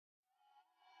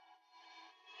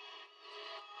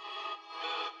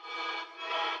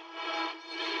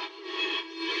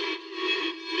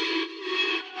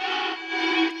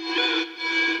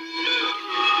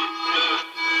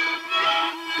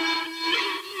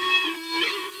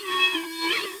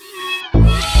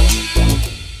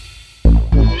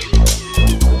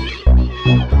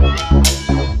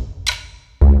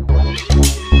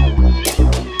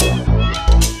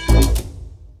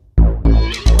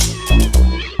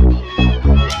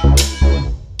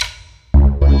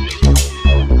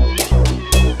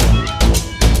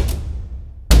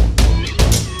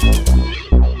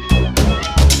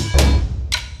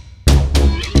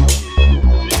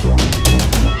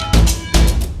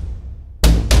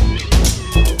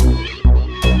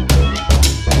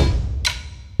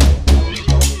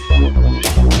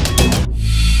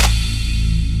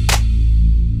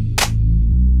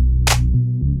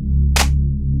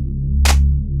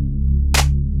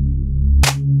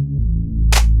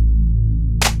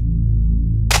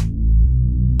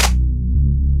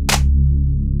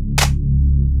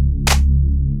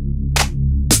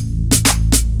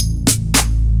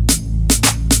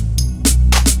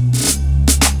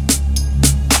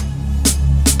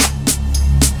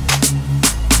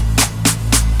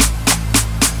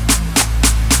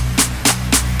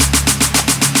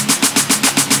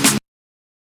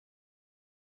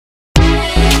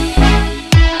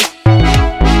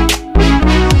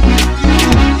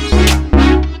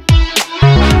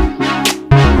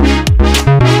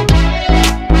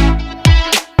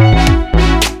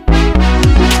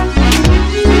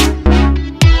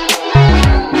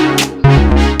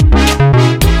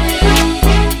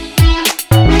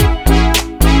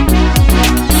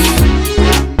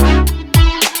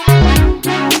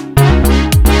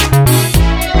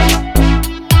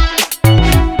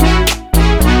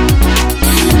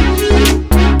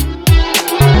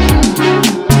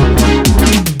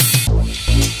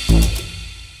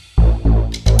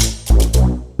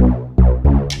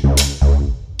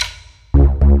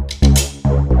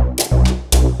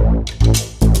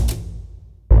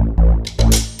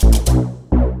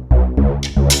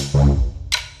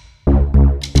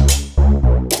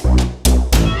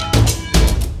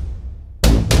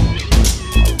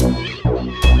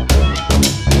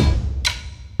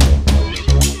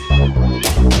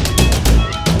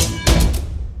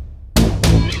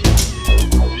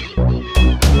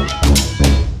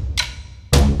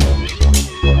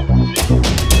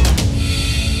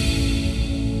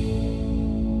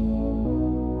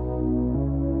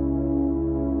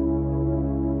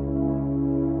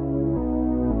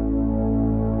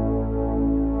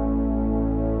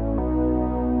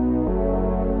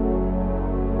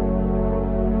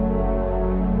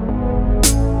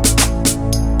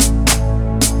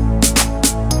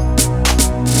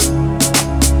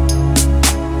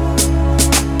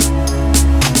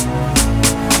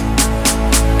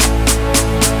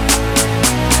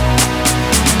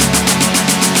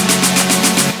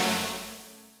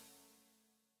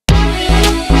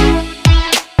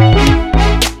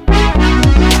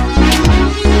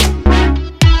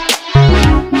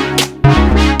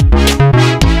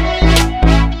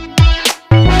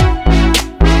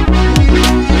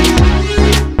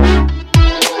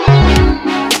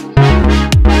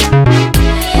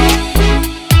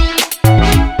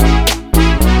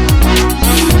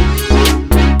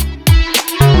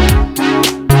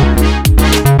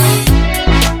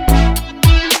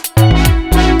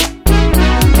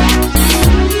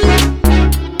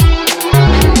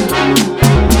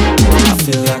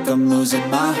I'm losing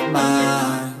my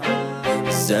mind.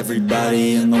 Is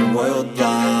everybody in the world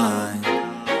blind?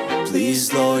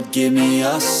 Please, Lord, give me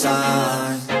a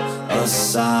sign, a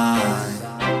sign.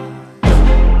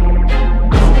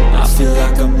 I feel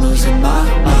like I'm losing my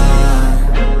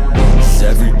mind. Is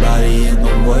everybody in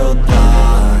the world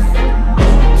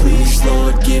blind? Please,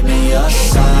 Lord, give me a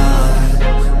sign,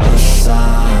 a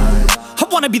sign. I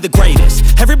wanna be the greatest.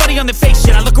 Everybody on the fake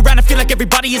shit. I look around and feel like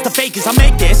everybody is the fakest. I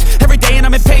make this every day and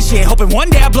I'm impatient, hoping one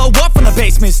day I blow up from the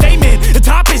basement. Statement, the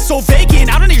top is so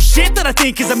vacant. I don't hear shit that I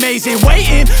think is amazing.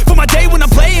 Waiting for my day when I'm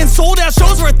playing sold out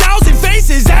shows for 1,000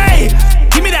 faces. Hey,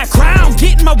 give me that crown,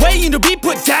 get in my way and to be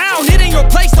put down. It ain't your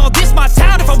place, all this my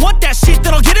town. If I want that shit,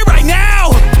 then I'll get it right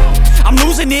now. I'm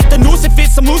losing it, the noose it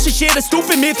fits. I'm losing shit, a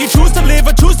stupid myth. You choose to live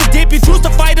or choose to dip. You choose to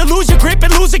fight or lose your grip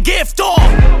and lose a gift.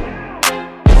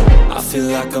 I feel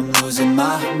like I'm losing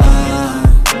my mind.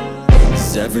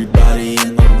 Is everybody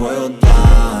in the world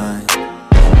blind?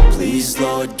 Please,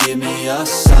 Lord, give me a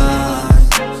sign,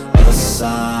 a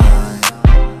sign.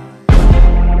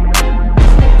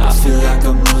 I feel like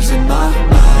I'm losing my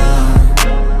mind.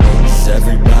 Is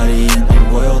everybody in the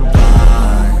world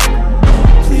blind?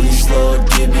 Please, Lord,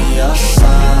 give me a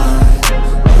sign,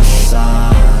 a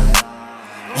sign.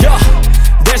 Yeah.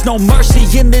 There's no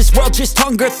mercy in this world, just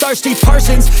hunger-thirsty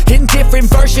persons in different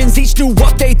versions. Each new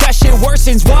update, that shit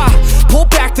worsens. Why? Pull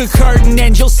back the curtain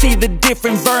and you'll see the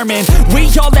different vermin. We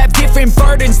all have different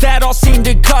burdens that all seem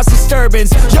to cause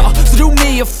disturbance. Yo, so do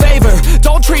me a favor,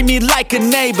 don't treat me like a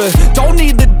neighbor. Don't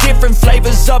need the different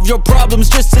flavors of your problems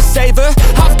just to savor.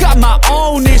 I've got my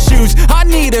own issues, I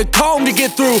need a comb to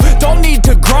get through. Don't need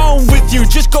to groan with you,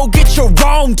 just go get your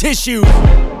own tissue.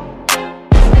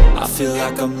 I feel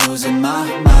like I'm losing my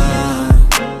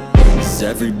mind. Is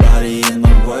everybody in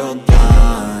the world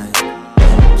blind?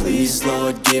 Please,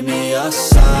 Lord, give me a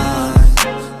sign,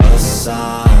 a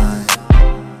sign.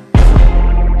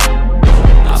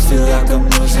 I feel like I'm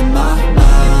losing my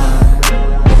mind.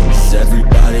 Is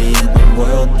everybody in the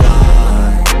world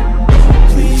blind?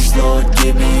 Please, Lord,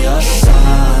 give me a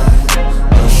sign,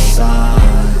 a sign.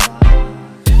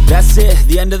 That's it,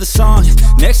 the end of the song.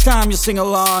 Next time you'll sing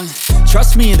along.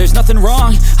 Trust me, there's nothing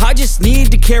wrong. I just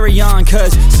need to carry on,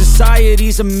 cause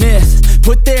society's a myth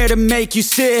put there to make you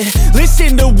sit.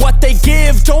 Listen to what they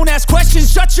give. Don't ask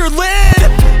questions, shut your lid.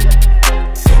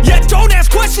 Yeah, don't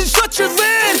ask questions, shut your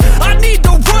lid. I need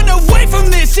to run away from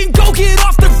this and go get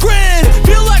off the grid.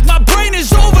 Feel like my brain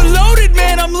is overloaded,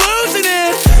 man, I'm losing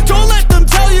it. Don't let them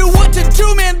tell you what to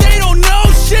do, man, they don't know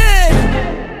shit.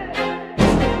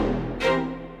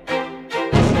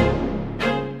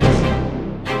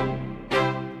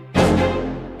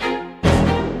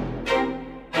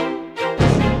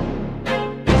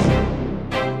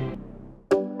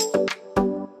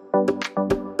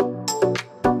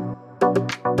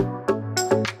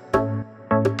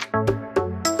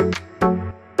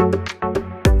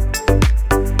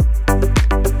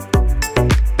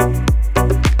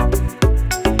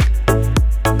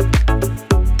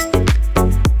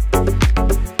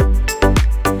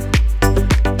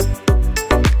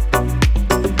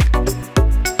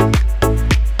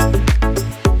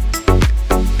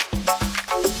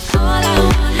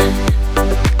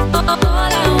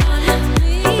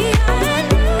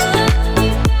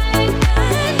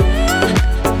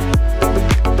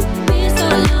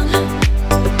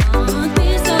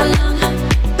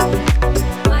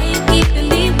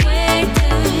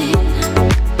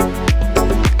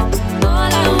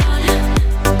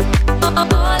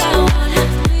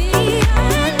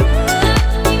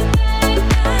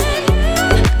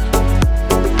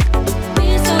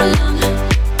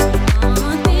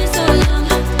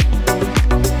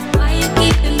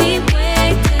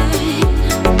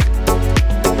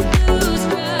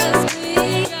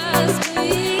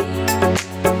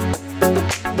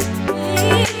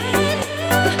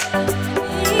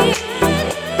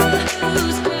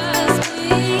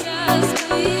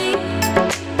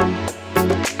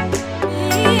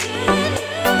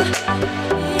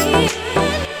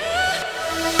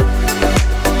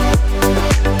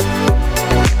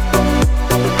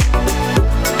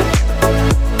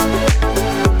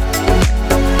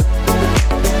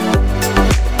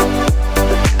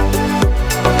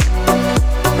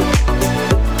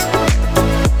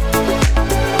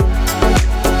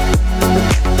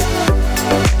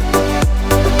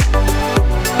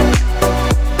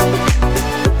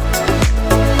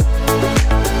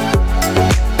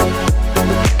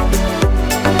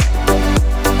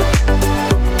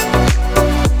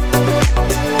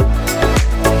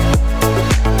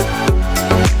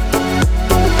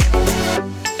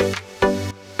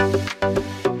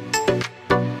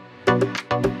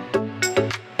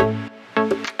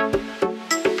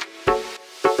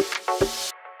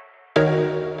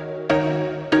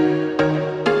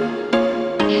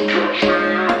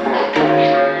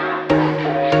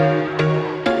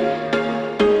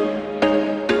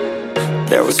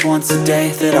 There was once a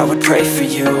day that I would pray for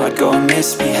you. I'd go and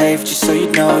misbehave just so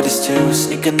you'd notice too.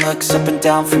 Sneaking looks up and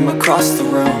down from across the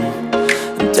room.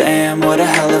 And damn, what a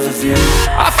hell of a view.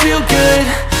 I feel good,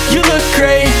 you look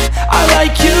great, I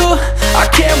like you, I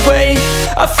can't wait.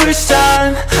 A first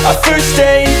time, a first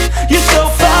date. You're so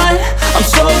fine, I'm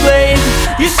so late.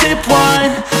 You sip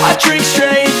wine, I drink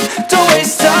straight. Don't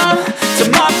waste time to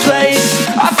my place.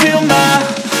 I feel my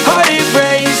heart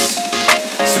erase.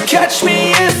 So catch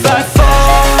me if I fall.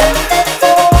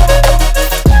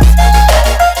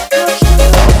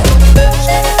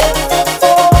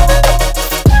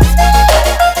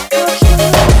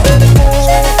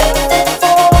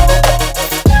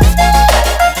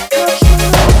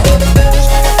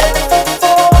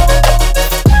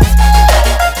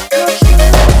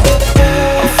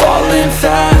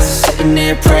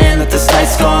 Praying that this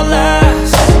night's gonna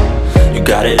last. You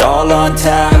got it all on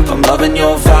tap, I'm loving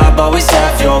your vibe, always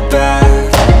have your back.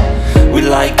 We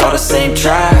like all the same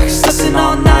tracks, listen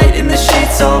all night in the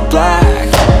sheets all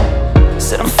black.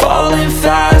 Said I'm falling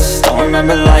fast, don't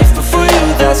remember life before you,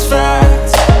 that's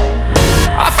fact.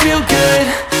 I feel good,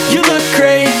 you look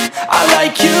great, I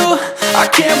like you, I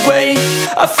can't wait.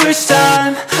 A first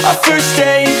time, a first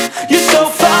date. You're so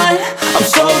fine, I'm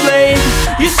so late.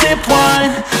 You sip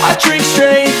wine, I drink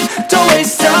straight. Don't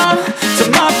waste time to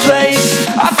my place.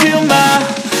 I feel my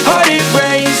heart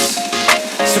erase.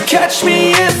 So catch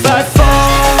me if I fall.